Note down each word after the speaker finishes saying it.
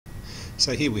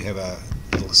So here we have a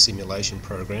little simulation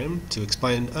program to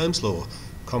explain Ohm's law.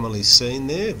 Commonly seen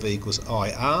there, V equals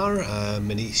IR.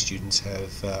 Many students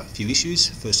have a few issues,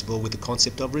 first of all with the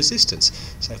concept of resistance.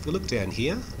 So if we look down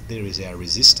here, there is our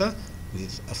resistor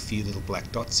with a few little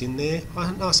black dots in there.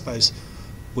 And I suppose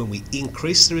when we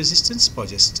increase the resistance by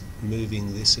just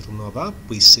moving this little knob up,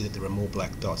 we see that there are more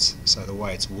black dots. So the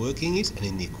way it's working it, and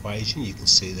in the equation you can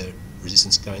see the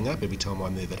resistance going up every time I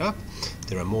move it up.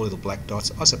 There are more little black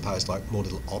dots, I suppose like more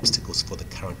little obstacles for the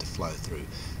current to flow through.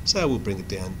 So we'll bring it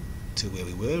down to where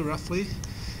we were roughly,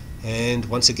 and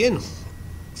once again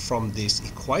from this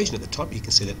equation at the top you can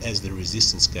see that as the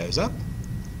resistance goes up,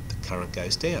 the current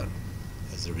goes down.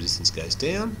 As the resistance goes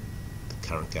down, the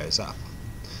current goes up.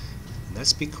 And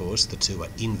that's because the two are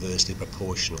inversely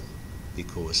proportional,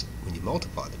 because when you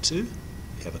multiply the two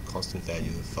you have a constant value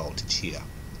of voltage here.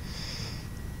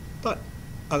 But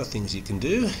other things you can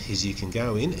do is you can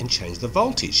go in and change the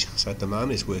voltage. So at the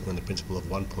moment it's working on the principle of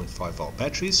 1.5 volt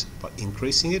batteries. By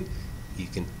increasing it you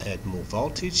can add more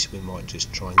voltage. We might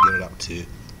just try and get it up to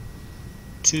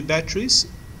two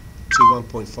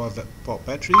 1.5 volt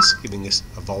batteries, giving us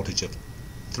a voltage of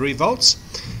 3 volts,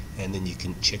 and then you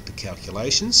can check the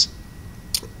calculations.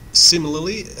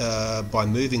 Similarly, by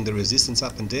moving the resistance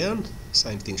up and down,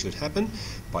 same thing should happen.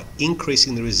 By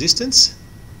increasing the resistance,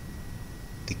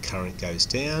 the current goes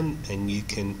down, and you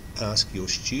can ask your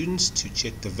students to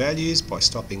check the values by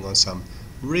stopping on some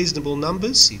reasonable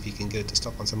numbers. If you can get it to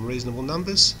stop on some reasonable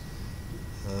numbers,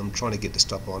 I'm trying to get to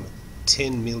stop on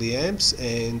 10 milliamps,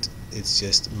 and it's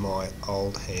just my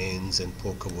old hands and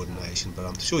poor coordination, but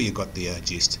I'm sure you got the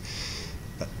gist.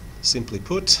 But simply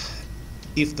put,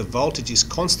 if the voltage is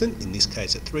constant, in this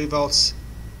case at 3 volts,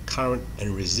 current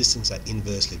and resistance are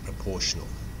inversely proportional.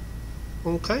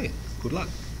 Okay, good luck.